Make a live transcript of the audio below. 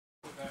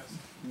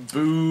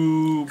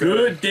Boo.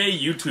 Good day,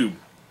 YouTube.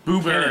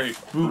 Booberry.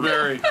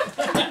 Booberry.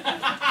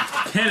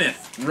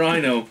 Kenneth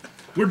Rhino.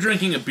 We're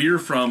drinking a beer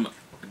from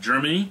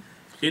Germany.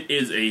 It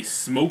is a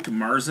smoked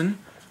Marzen.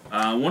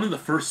 One of the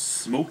first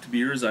smoked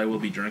beers I will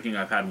be drinking.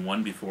 I've had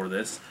one before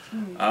this.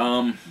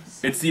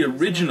 It's the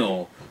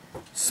original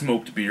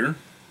smoked beer.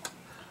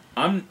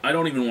 I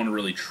don't even want to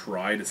really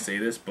try to say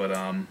this, but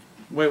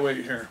Wait,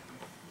 here.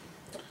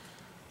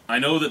 I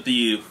know that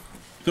the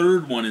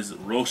third one is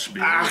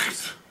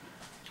Rauchbier.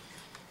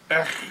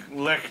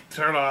 AECHT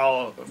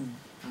Schleenkerla.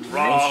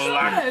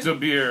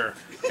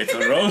 It's a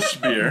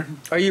Rauchbier.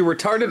 Are you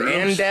retarded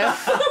and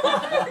deaf?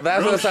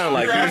 That's what it sounds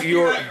like.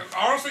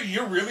 Honestly,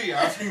 you're really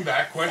asking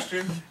that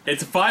question?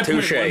 It's a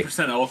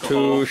 5.1% alcohol.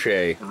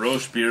 Touché.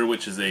 Rauchbier,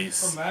 which is a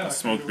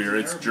smoked beer.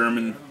 It's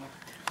German.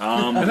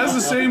 It has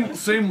the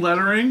same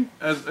lettering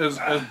as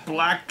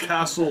Black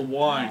Castle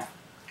wine.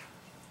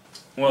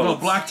 Well, No,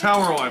 Black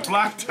Tower wine.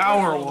 Black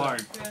Tower wine.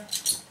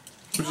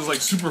 Which is like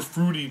super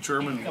fruity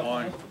German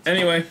wine.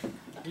 anyway,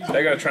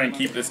 I gotta try and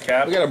keep this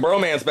cap. We got a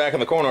bromance back in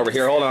the corner over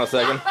here. Hold on a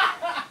second.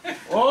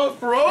 Oh,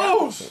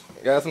 bros!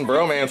 Got some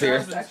bromance here.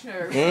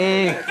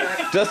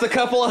 Just a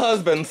couple of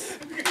husbands.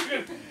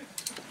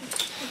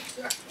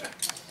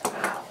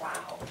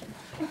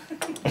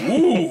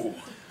 Ooh!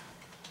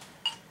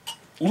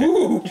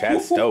 Ooh!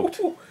 Chad's stoked.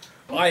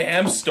 I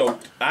am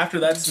stoked. After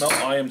that smell,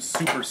 I am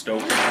super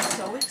stoked.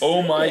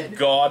 Oh my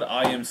god,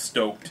 I am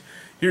stoked.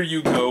 Here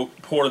you go.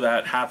 Pour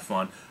that. Have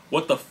fun.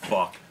 What the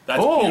fuck?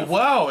 That's beautiful.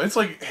 Wow, it's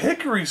like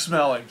hickory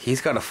smelling.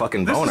 He's got a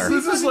fucking boner.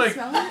 This is like,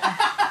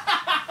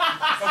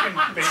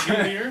 Fucking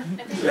bacon beer?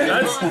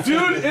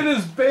 dude, it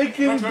is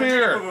bacon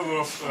beer.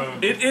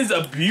 It is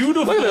a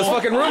beautiful. Look at this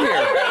fucking room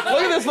here.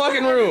 Look at this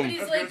fucking room.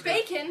 He's like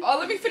bacon. Oh,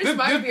 let me finish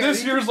my beer.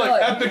 This year's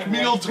like epic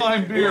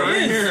mealtime beer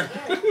right here.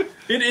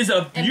 It is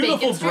a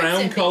beautiful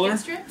brown color,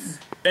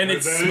 and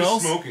it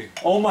smells. Smoky.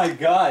 Oh my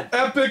god.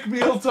 Epic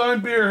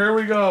mealtime beer. Here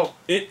we go.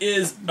 It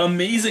is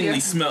amazingly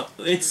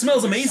It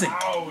smells amazing.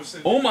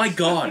 Oh my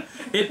god!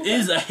 It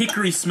is a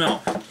hickory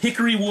smell.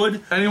 Hickory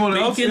wood. Anyone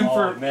else in bacon.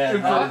 for, man.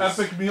 in for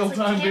epic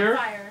mealtime beer?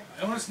 I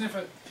want to sniff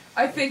it.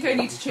 I think I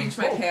need to change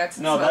my pants.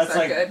 It No, smells that's that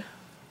like- good.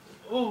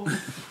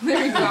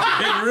 There you go.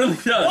 It really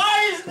does.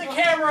 Why isn't the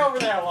camera over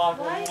there,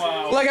 Lachlan?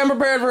 Wow. Like I'm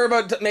prepared for her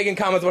about making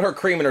comments about her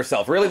creaming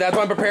herself. Really? That's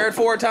what I'm prepared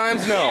for at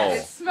times? No.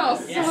 It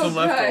smells Some so good.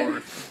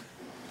 leftovers.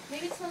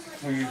 Maybe it smells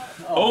like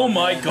Oh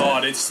my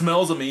god! It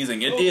smells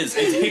amazing. It is.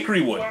 It's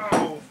hickory wood.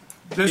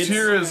 This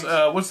here is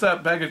what's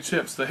that bag of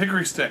chips? The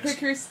hickory sticks.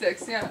 Hickory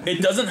sticks, yeah.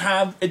 It doesn't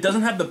have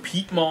the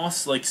peat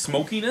moss like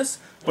smokiness,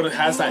 but it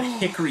has that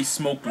hickory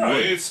smoked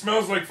wood. It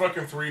smells like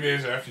fucking 3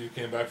 days after you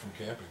came back from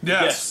camping.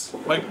 Yes.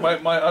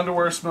 My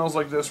underwear smells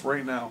like this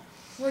right now.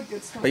 What a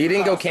good smell. But you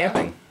didn't go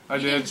camping. I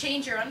You didn't did.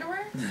 change your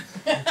underwear?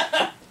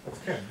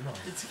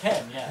 It's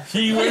Ken, yeah.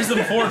 He wears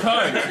them 4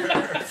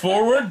 times: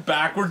 forward,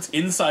 backwards,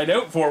 inside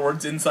out,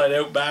 forwards, inside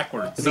out,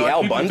 backwards. Is he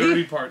Al Keep the Bundy?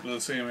 dirty part to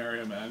the same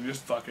area, man.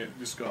 Just fuck it.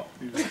 Just go.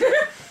 You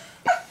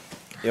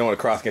don't want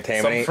to cross Some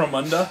contaminate. from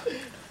under.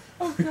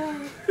 Oh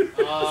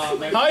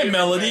god. Hi,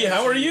 Melody.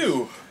 How are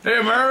you?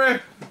 Hey, Mary.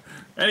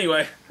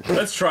 Anyway,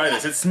 let's try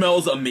this. It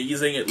smells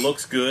amazing. It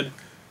looks good.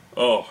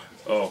 Oh.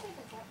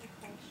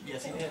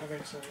 Yes, he did.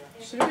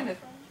 Should have been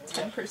a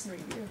 10-person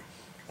review.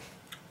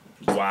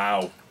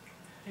 Wow.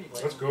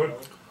 That's good.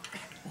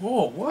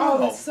 Oh, Oh, wow.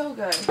 that's so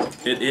good.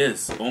 It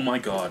is. Oh my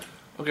god.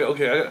 Okay,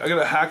 I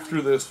gotta hack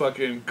through this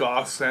fucking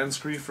goth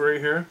Sanskrit right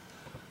here.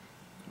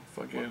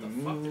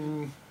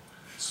 Fucking.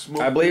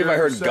 I believe I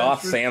heard Sanskrit.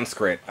 goth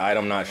Sanskrit.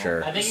 I'm not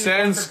sure. I think he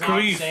was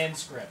going for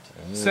Sanskrit.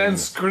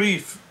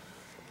 Sanskrit. Sanskrit.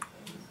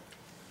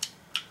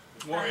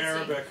 More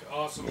Arabic.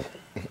 Awesome.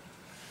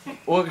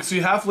 Well, see,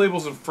 half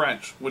labels in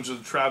French, which is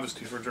a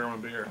travesty for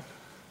German beer.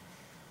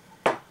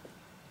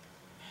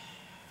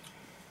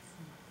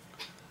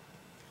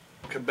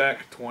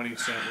 Quebec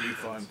 20-cent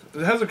refund.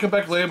 It has a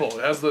Quebec label.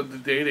 It has the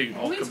dating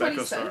all Only Quebec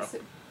 20 style.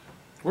 cents.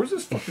 Where's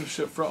this fucking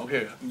shit from?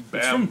 Okay, It's from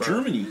Bamberg.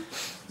 Germany.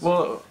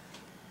 Well,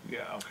 yeah,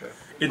 okay.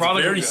 It's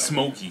Product very of-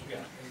 smoky.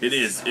 It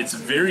is. It's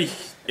very.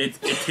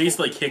 It tastes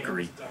like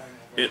hickory.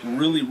 It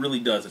really, really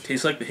does. It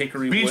tastes like the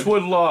hickory wood.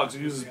 Beechwood logs.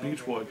 It uses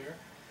beechwood.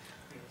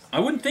 I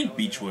wouldn't think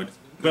beechwood,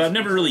 but I've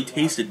never really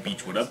tasted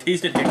beechwood. I've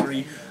tasted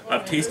hickory.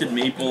 I've tasted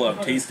maple.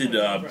 I've tasted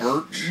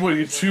birch. What,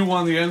 you chew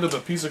on the end of a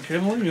piece of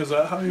kindling? Is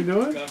that how you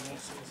do it?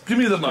 Give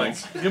me the mic.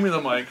 Give me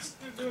the mic.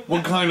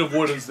 What kind of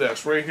wood is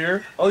this? Right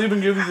here? I'll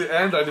even give you the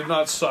end I did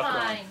not suck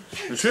fine.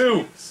 on.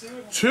 Chew!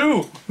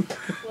 Chew!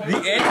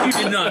 The end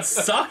you did not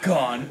suck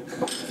on.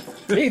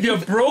 You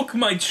broke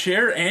my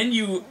chair and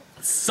you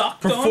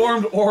sucked on it?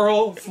 Performed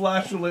oral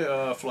flatulation.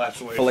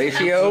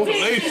 Fellatio?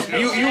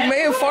 You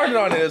may have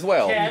farted on it as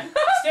well. Ken,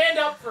 stand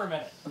up for a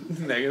minute.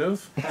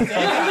 Negative.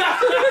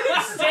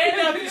 Stand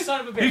up, you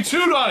son of a He bitch.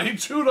 chewed on it. He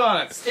chewed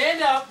on it.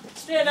 Stand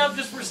up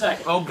just for a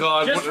second. Oh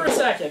God. Just for a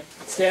second.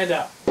 Stand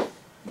up.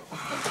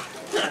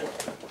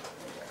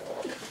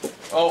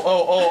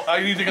 Oh,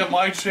 I need to get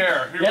my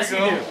chair. Here Yes, we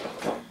you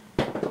go.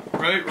 do.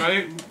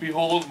 Right.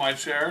 Behold my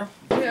chair.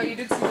 Yeah, you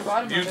did see the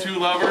bottom You of it. two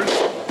lovers.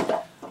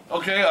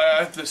 Okay, I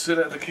have to sit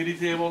at the kiddie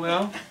table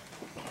now.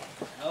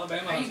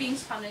 Alabama. Are you being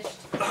punished?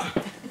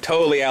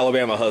 Totally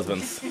Alabama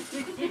husbands.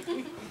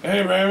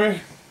 Hey,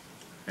 baby.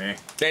 Hey.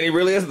 And he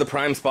really is at the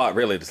prime spot,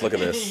 really. Just look at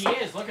this. He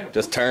is. Look at him.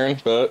 Just turn,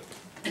 but...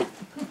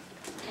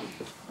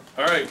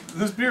 Alright,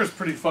 this beer is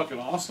pretty fucking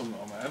awesome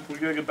though, man. We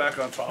gotta get back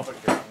on topic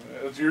here.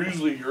 It's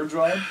usually your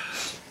job.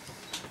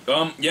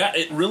 Yeah,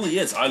 it really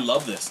is. I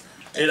love this.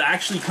 It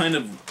actually kind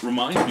of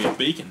reminds me of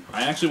bacon.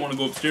 I actually want to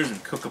go upstairs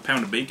and cook a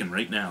pound of bacon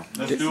right now.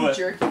 Let's do it.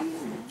 Jerky.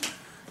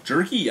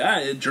 Jerky,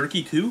 yeah,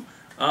 jerky too.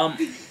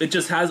 It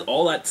just has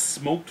all that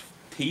smoked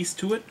taste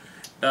to it.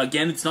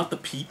 Again, it's not the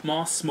peat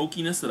moss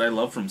smokiness that I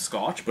love from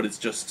Scotch, but it's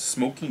just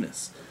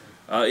smokiness.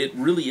 It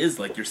really is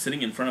like you're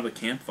sitting in front of a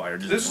campfire,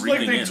 just This is like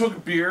breathing they in.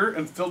 took beer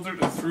and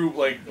filtered it through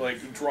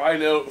like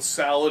dried out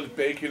salad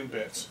bacon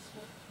bits.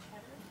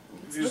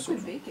 You just,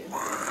 Liquid bacon.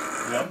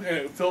 and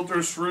it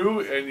filters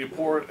through and you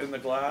pour it in the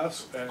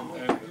glass and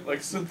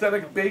like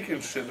synthetic bacon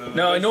shit.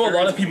 Now, I know a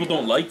lot of people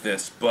don't like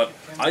this, but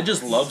I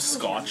just love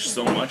Scotch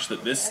so much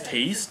that this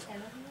taste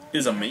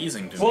is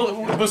amazing to me.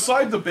 Well,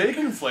 beside the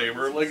bacon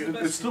flavor, like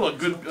it's still a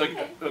good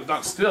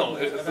not still.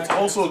 It's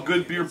also a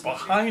good beer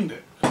behind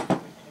it.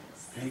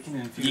 Bacon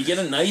infused You get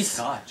a nice,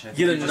 Scotch. I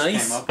you get a think you just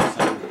nice, came up with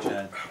something,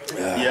 Chad.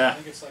 yeah.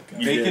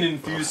 You Bacon did.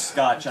 infused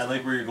Scotch. I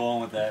like where you're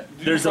going with that.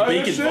 There's a try that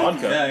bacon shit?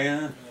 vodka.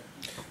 Yeah.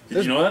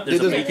 Did you know that? There's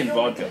a Dude, bacon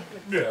vodka.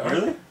 Yeah.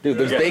 Really? Dude,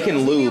 there's Yeah. bacon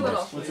Give me a lube.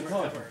 little. What's it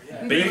called?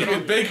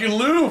 Bacon. Bacon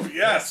lube,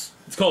 yes.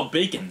 It's called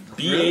bacon.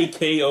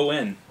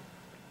 BAKON.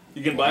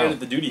 You can buy it at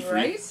the duty free.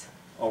 Right?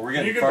 Oh, we're You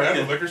getting get that at the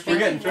Farkas. liquor store? We're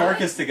getting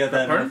Farkas to get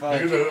that in our Pardon?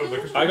 fight. You get that at the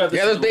liquor store? I got this.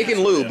 Yeah, there's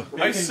bacon lube.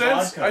 I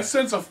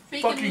sense a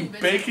Bacon fucking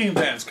lube, bacon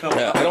dance coming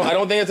Yeah, up. I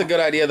don't think it's a good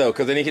idea though,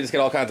 because then you can just get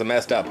all kinds of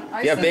messed up.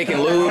 You have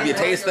bacon lube, you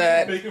taste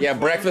that. You have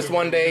breakfast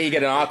one day, you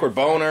get an awkward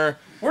boner.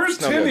 Where's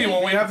No Timmy good.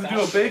 when we have to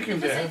do a bacon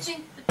Because I dance?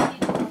 think the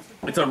potato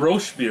It's a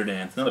Rochbier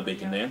dance, not a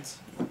bacon dance.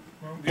 Do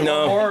you No.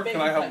 want more? Or can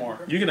I have more?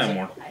 You can have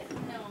more.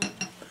 no.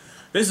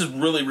 This is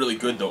really, really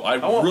good though. I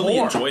want really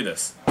more. enjoy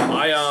this.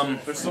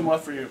 There's some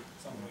left for you.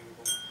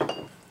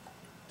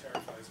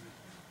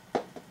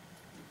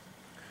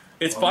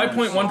 It's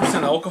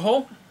 5.1%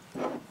 alcohol,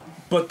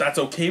 but that's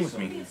okay with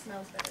me. It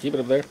smells better. Keep it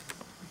up there.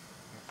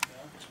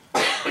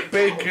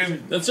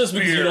 Bacon. That's just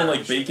because you don't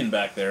like bacon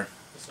back there.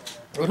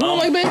 Who don't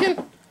like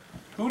bacon?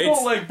 Who It's-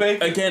 don't like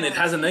bacon? Again, it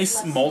has a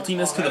nice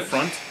maltiness to the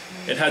front.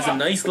 It has a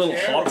nice little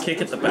hop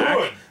kick at the back,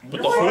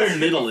 but the whole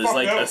middle is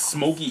like a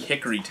smoky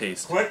hickory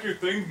taste. Collect your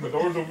things, the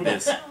door's over there.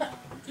 This.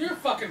 You're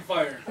fucking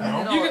fired.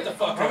 No. You get the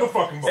fuck I'm the out.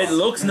 fucking boss. It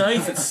looks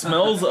nice. It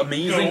smells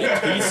amazing.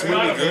 It tastes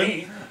really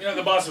good. You're not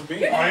the boss of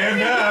me. I am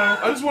now.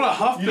 I just want to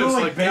huff You this don't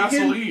like like bacon?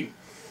 gasoline.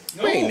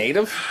 We ain't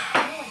native.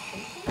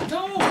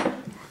 No.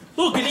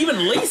 Look, it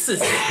even laces.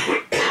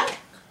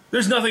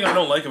 There's nothing I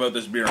don't like about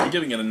this beer. I'm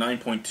giving it a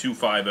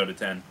 9.25 out of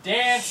 10.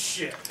 Dance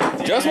shit.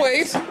 Just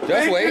wait. Just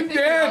Bacon wait.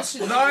 dance,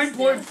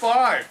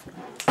 9.5.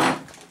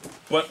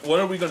 But what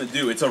are we gonna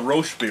do? It's a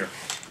Roche beer.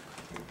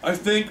 I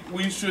think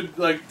we should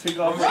like take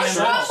off our Rush shirts.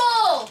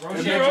 Rumble!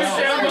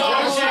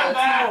 Rochambeau.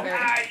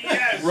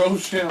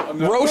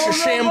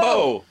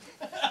 Rochambeau.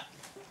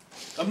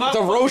 I'm not It's a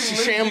fucking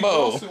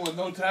Rochambeau. Lindsay Wilson with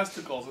no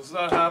testicles. It's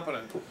not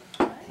happening.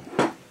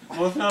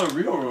 Well, it's not a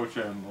real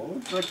Rochambeau.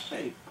 It's like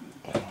fake.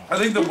 I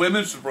think the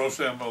women should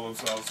Rochambeau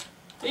themselves.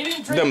 They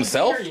didn't drink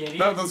Themselves? the beer, you idiot.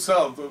 Not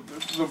themselves.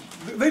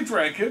 They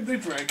drank it. They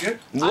drank it.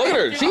 Look at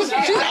her. She's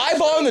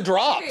eyeballing the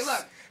drops. Okay,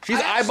 look. She's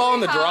I actually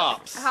eyeballing the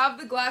drops. Have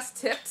the glass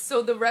tipped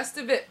so the rest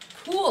of it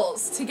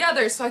pools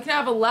together, so I can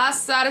have a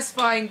last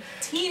satisfying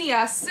teeny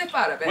ass sip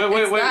out of it.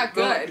 Wait. It's that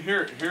No,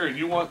 good. here.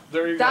 You want?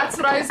 There you That's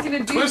go. what I was gonna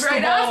do Twist right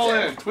the bottle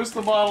after. in. Twist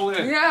the bottle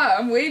in. Yeah,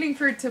 I'm waiting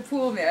for it to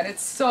pool, man.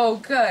 It's so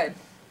good.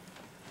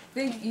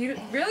 Think you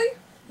really?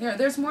 Yeah,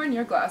 there's more in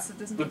your glass. It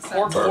doesn't The make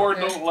pork sense. whore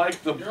Okay. don't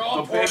like the You're all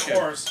the pork bacon.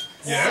 whores.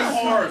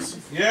 Yes.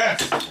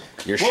 Yes.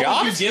 You're What would you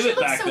shocked? give it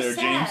Looks back so there,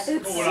 sad. James?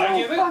 It's What would I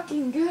give so it?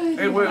 fucking good.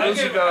 Hey, wait, I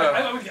let's give- got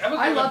I would give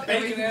I it love a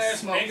bacon everything ass,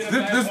 smoked. bacon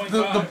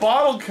the, at the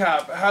bottle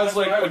cap has That's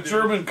like what I a would do.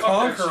 German Fuck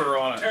that conqueror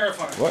shit. on it.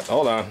 Terrifying. What?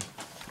 Hold on.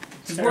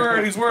 He's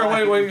wearing he's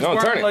No,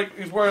 turn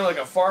it. wearing like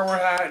a farmer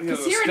hat and he has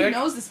a He already stick.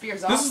 knows this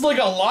beer's This awesome. is like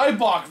a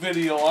Leibach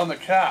video on the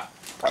cap.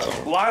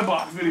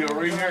 Leibach video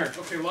right here.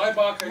 Okay,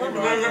 Leibach.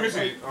 Let me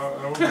see.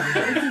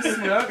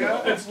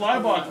 Yeah, it's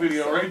Leibach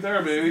video right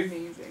there, baby.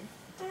 Amazing.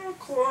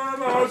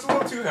 No, it's a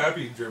little too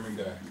happy, German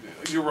guy.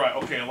 You're right.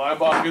 Okay,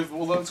 Leibach is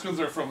well. That's because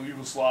they're from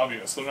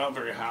Yugoslavia, so they're not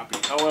very happy.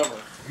 However,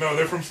 No,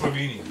 they're from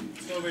Slovenia.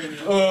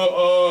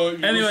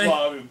 Anyway.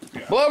 Yugoslavian.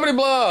 Yeah. Blah blah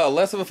blah.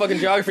 Less of a fucking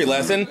geography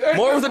lesson.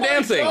 More of the My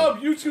dancing.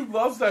 job. YouTube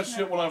loves that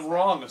shit when I'm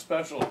wrong,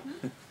 especially.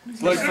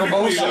 Like Specifically,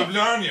 Formosa.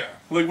 Ljubljana.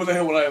 Like when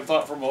I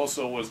thought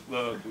Formosa was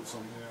the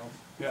some,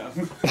 yeah.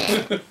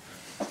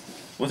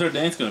 What's our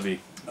dance gonna be?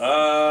 We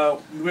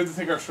have to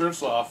take our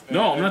shirts off.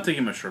 No, I'm not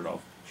taking my shirt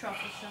off.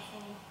 Truffle shuffle.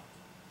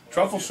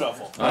 Truffle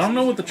shuffle. I don't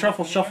know what the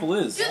truffle shuffle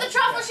is. Do the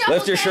truffle shuffle.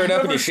 Lift your shirt thing.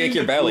 up and you shake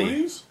your belly.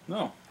 Goonies?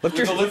 No. Lift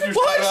You your have to lift your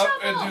what? shirt up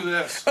and do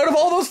this. Out of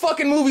all those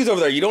fucking movies over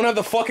there, you don't have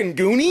the fucking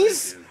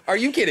Goonies? Are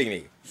you kidding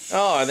me?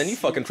 Oh, and then you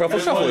fucking truffle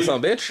shuffle this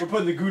son, bitch. We're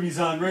putting the Goonies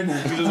on right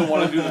now. He doesn't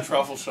want to do the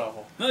truffle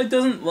shuffle. No, it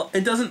doesn't.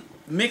 It doesn't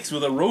mix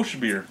with a roast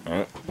beer.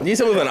 Need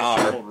some with an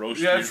R. Roast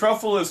Yeah, beer.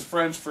 truffle is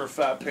French for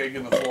fat pig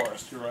in the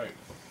forest. You're right.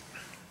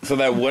 So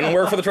that wouldn't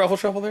work for the truffle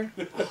shuffle there?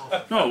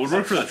 No, it would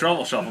work for the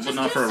truffle shuffle, but Just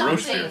not do for a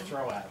roast something. beer.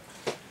 Throw out.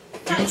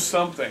 Do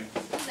something.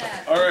 Do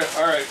that. All right,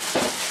 all right.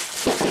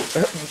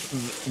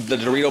 The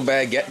Dorito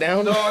bag get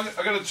down? No, I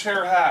got a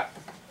chair hat.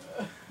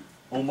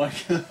 Oh my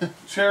god.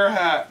 Chair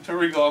hat. There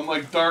we go. I'm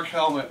like Dark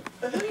Helmet.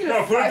 No, put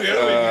it the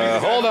other way.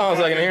 Hold on a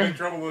second here. Big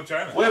Trouble with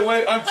China.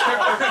 Wait, I'm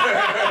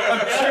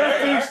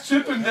Chairface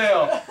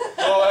Chippendale.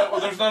 Oh,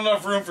 there's not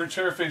enough room for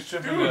Chairface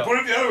Dude, Chippendale. put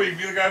it the other way. You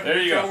can be the guy.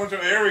 There you go.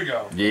 There we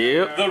go.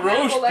 Yep. The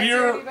roast Well, let's beer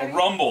do everybody.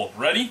 rumble.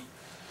 Ready?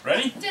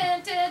 Ready?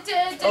 Dun, dun, dun,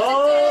 dun,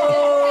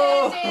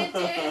 Oh. dun,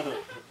 dun, dun, dun.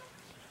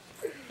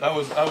 That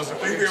was I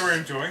think they were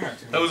enjoying that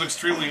too. that was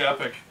extremely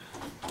epic.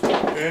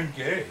 And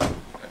gay.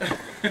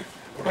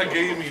 By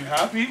gay, you mean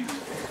happy?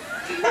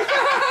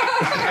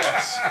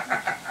 Yes.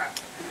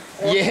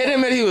 You hit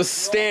him and he was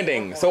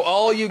standing, so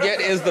all you get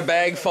is the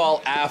bag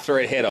fall after it hit him.